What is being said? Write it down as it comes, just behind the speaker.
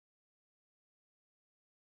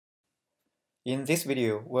In this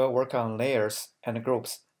video, we'll work on layers and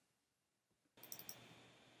groups.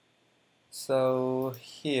 So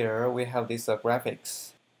here we have these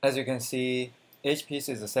graphics. As you can see, each piece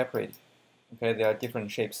is separate. Okay, they are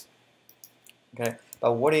different shapes. Okay,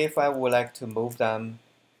 but what if I would like to move them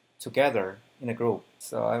together in a group?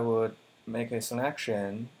 So I would make a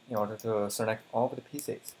selection in order to select all of the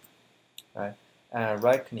pieces. Right, and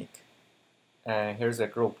right-click, and here's a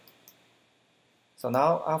group. So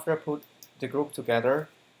now after I put the group together,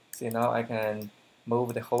 see now I can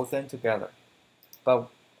move the whole thing together. But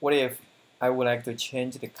what if I would like to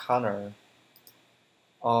change the color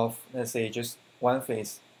of, let's say, just one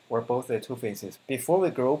face or both the two faces? Before we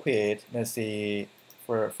group it, let's see,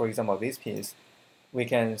 for example, this piece, we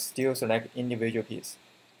can still select individual piece,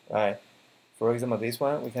 right? For example, this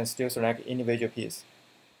one, we can still select individual piece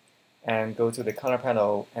and go to the color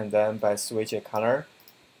panel, and then by switch a color,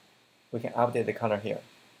 we can update the color here.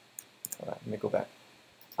 All right, let me go back.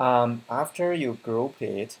 After you group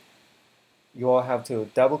it, you will have to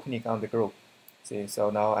double click on the group. See, so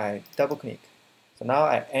now I double click. So now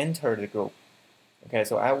I enter the group. Okay,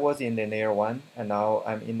 so I was in the layer 1 and now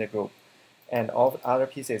I'm in the group. And all the other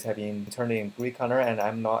pieces have been turned in gray color and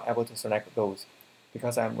I'm not able to select those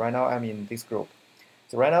because right now I'm in this group.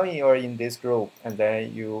 So right now you're in this group and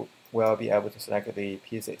then you will be able to select the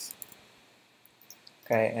pieces.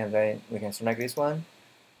 Okay, and then we can select this one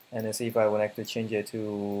and then see if I would like to change it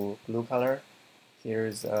to blue color.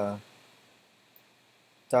 Here's a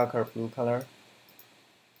darker blue color.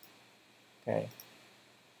 Okay,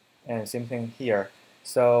 and same thing here.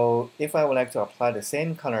 So if I would like to apply the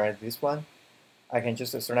same color as this one, I can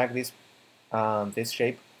just select this this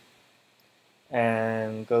shape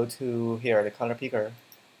and go to here, the color picker,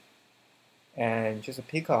 and just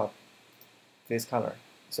pick up this color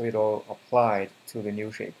so it will apply to the new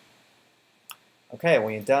shape. Okay,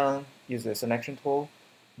 when you're done, use the selection tool,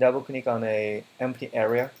 double click on a empty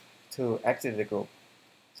area to exit the group.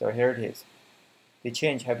 So here it is. The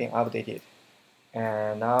change have been updated.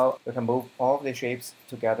 And now we can move all of the shapes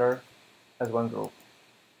together as one group.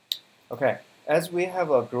 Okay, as we have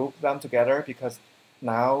grouped them together because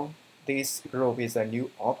now this group is a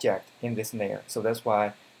new object in this layer. So that's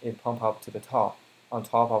why it pump up to the top on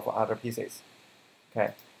top of other pieces.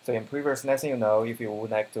 Okay, so in previous lesson, you know, if you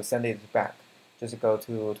would like to send it back, just go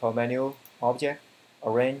to Tool menu, Object,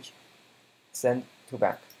 Arrange, Send to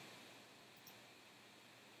Back.